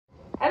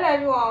Hello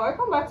everyone,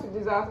 welcome back to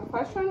Desire of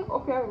Fashion.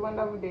 Hope you have a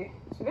wonderful day.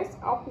 Today's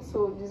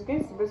episode is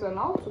going to be based on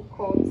how to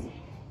cut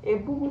a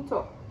bubu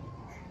top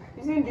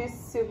using this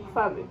silk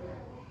fabric.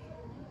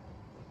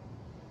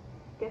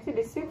 You can see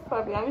the silk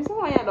fabric. I'm using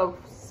 1 yard of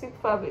silk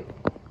fabric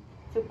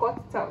to cut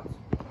it out.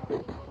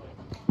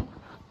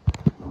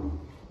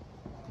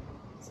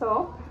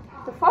 So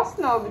the first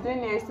thing I'll be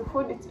doing here is to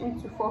fold it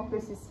into 4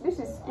 places. This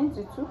is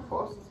into 2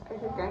 first,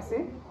 as you can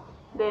see,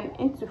 then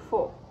into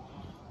 4.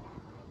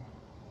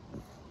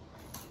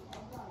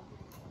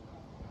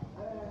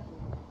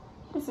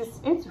 This is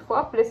into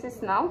 4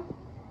 places now.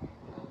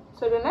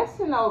 So the next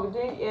thing I'll be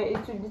doing here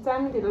is to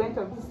determine the length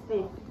of the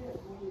sleeve.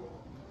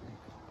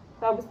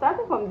 So I'll be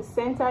starting from the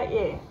center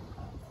here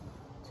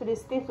to the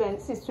sleeve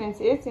length. This is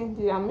 28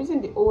 inches. I'm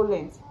using the whole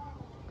length.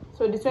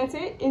 So the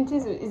 28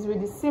 inches is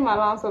with the seam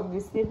allowance of the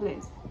sleeve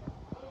length.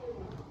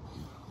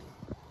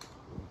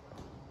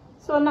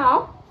 So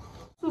now,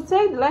 to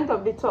take the length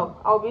of the top,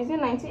 I'll be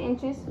using 19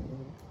 inches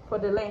for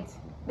the length.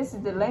 This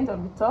is the length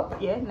of the top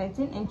here,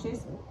 19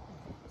 inches.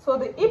 So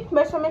the hip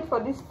measurement for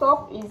this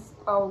top is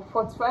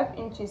 45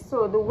 inches.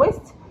 So the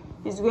waist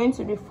is going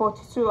to be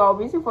 42. I'll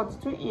be using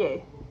 42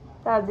 here.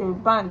 That's the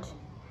band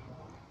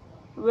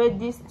where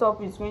this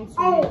top is going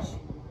to reach.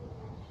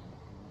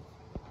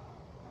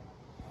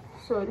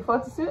 So the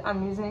 42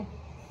 I'm using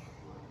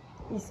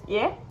is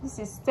here. This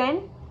is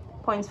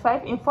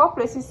 10.5. In 4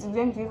 places it's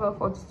going to give us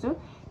 42.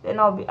 Then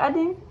I'll be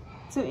adding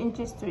 2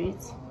 inches to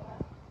it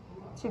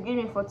to give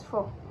me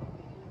 44.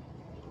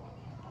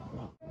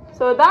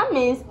 So that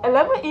means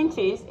 11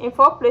 inches in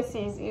 4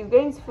 places is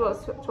going to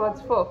be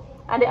 44,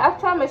 and the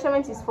actual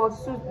measurement is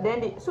 42. Then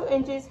the 2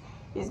 inches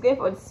is going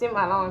for the same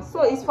allowance.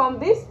 So it's from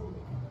this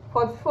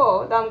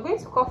 44 that I'm going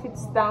to cuff it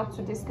down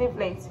to the sleeve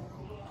length.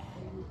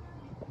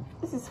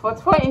 This is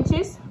 44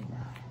 inches.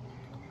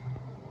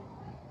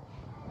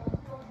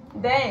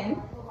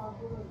 Then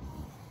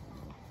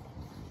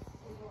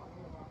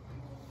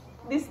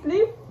the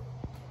sleeve,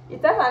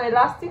 it has an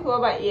elastic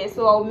over here,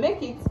 so I'll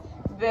make it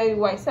very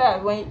wide, so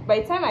that by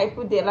the time I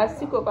put the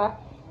elastic over,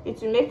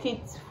 it will make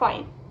it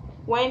fine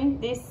when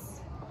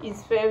this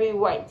is very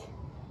wide.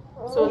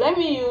 So let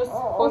me use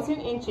 14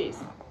 inches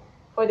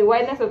for the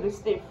wideness of the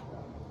sleeve.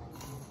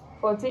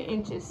 14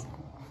 inches.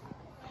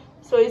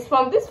 So it's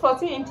from this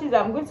 14 inches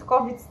I'm going to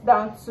curve it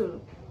down to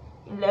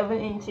 11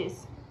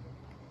 inches.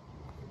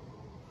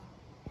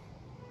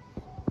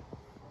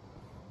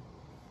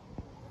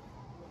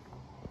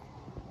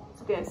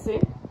 As you can see.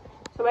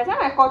 So by the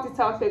time I cut it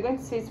out, we're going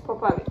to see it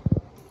properly.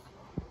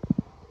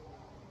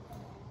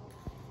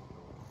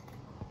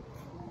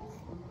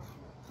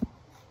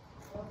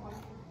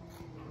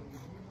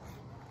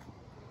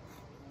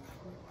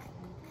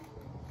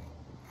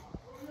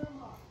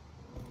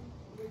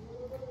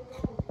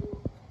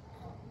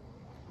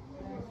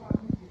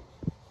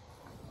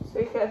 So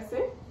you can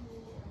see.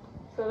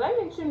 So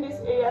let me trim this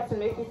area to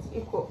make it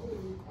equal.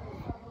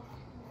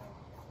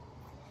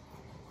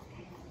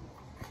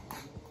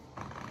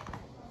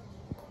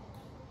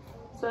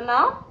 So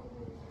now,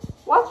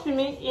 what's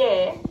remaining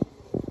here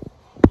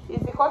is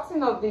the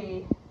cutting of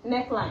the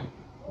neckline.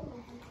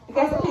 You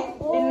can see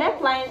the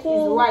neckline is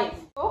wide.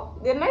 So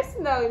the next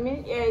thing that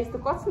remains here is the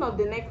cutting of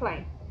the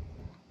neckline.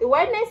 The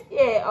wideness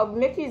here of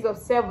making is of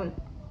 7.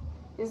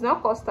 It's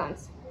not constant.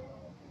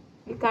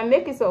 You can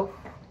make it of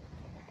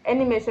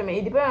any measurement.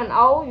 It depends on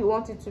how you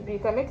want it to be. You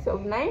can make it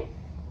of 9, you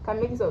can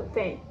make it of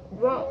 10.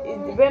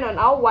 It depends on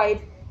how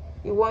wide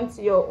you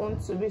want your own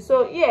to be.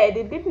 So here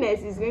the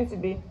deepness is going to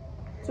be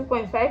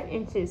 2.5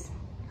 inches,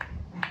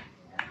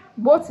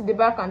 both the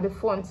back and the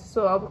front.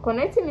 So I'll be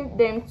connecting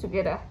them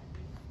together.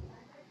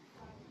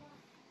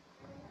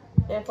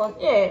 Then from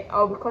here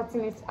I'll be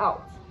cutting it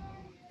out.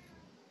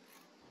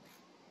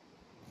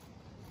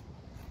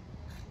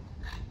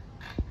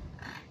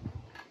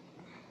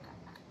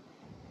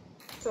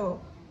 So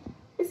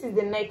this is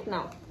the neck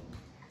now.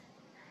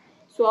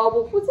 So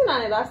I'll be putting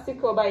an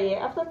elastic over here.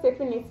 After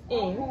taking it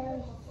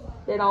in,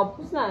 then I'll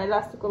put an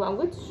elastic over. I'm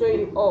going to show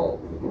you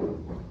all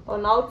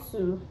on how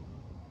to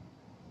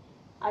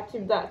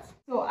achieve that.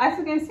 So as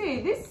you can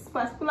see, this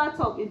particular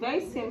top is very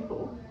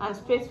simple and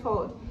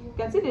straightforward. You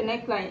can see the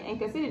neckline and you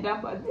can see the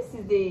down part. This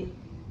is the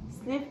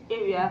sleeve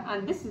area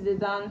and this is the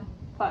down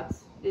part.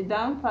 The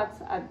down part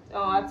at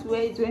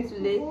where it's going to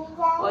lay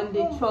on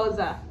the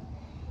trouser.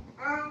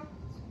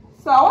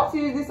 So I want to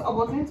use this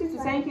opportunity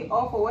to thank you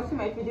all for watching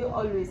my video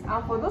always,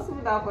 and for those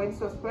people that are going to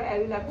subscribe, I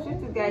really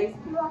appreciate you guys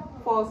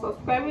for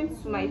subscribing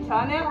to my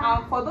channel.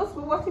 And for those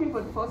people watching me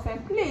for the first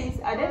time, please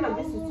at the end of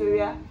this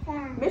tutorial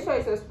make sure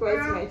you subscribe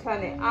to my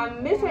channel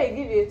and make sure you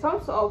give it a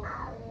thumbs up,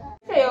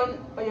 turn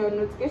on your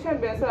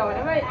notification bell so that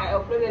whenever I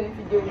upload any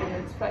video you'll be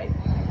notified.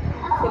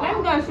 So let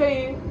me go and show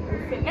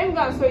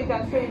you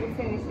the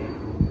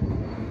finishing.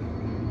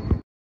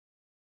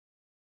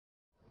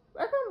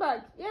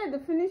 Back. Yeah, the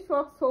finished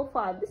work so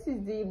far. This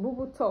is the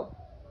bubu top.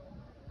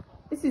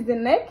 This is the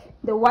neck,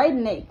 the wide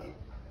neck.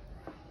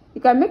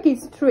 You can make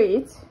it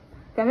straight.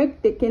 You can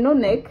make the canoe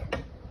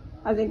neck.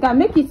 As you can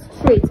make it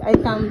straight, I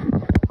can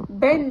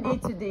bend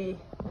it to the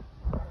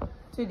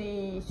to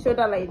the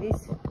shoulder like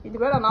this. It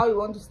depends on how you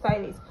want to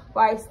style it,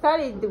 but I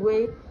style it the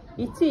way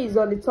it is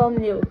on the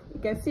thumbnail.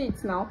 You can see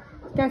it now.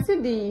 You can see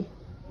the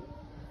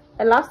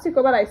elastic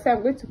cover that I said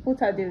I'm going to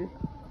put at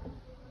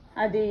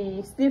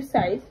the sleeve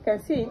side. You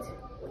can see it.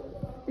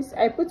 This,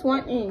 I put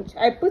 1 inch.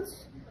 I put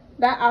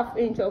that ½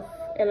 inch of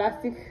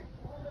elastic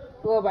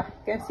rubber.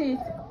 You can see it.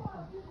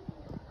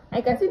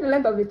 I can see the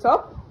length of the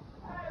top.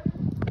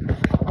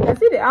 You can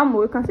see the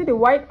armhole. You can see the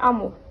wide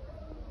armhole.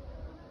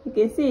 You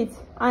can see it.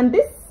 And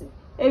this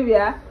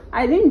area,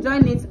 I didn't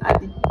join it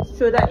at the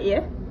shoulder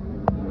here.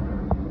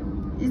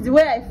 It's the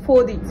way I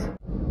fold it.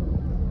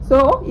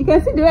 So you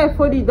can see the way I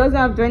fold it, doesn't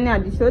have joining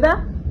at the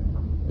shoulder.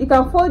 You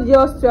can fold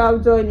yours to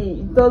have joining.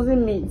 It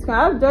doesn't mean it can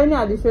have joining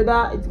at the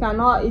shoulder. It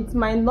cannot. It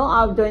might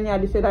not have joining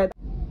at the shoulder.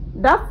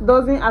 That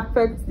doesn't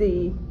affect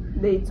the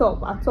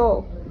top at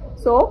all.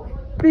 So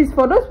please,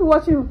 for those people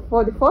watching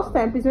for the first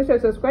time, please make sure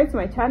to subscribe to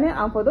my channel.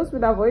 And for those people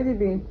that have already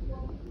been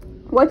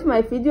watching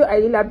my video, I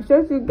really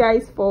appreciate you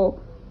guys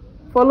for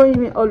following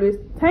me always.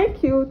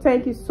 Thank you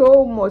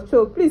so much.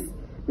 So please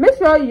make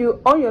sure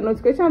you on your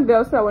notification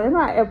bell so that whenever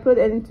I upload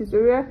any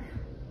tutorial,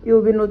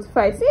 you'll be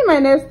notified. See you in my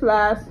next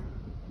class.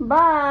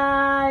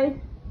 Bye.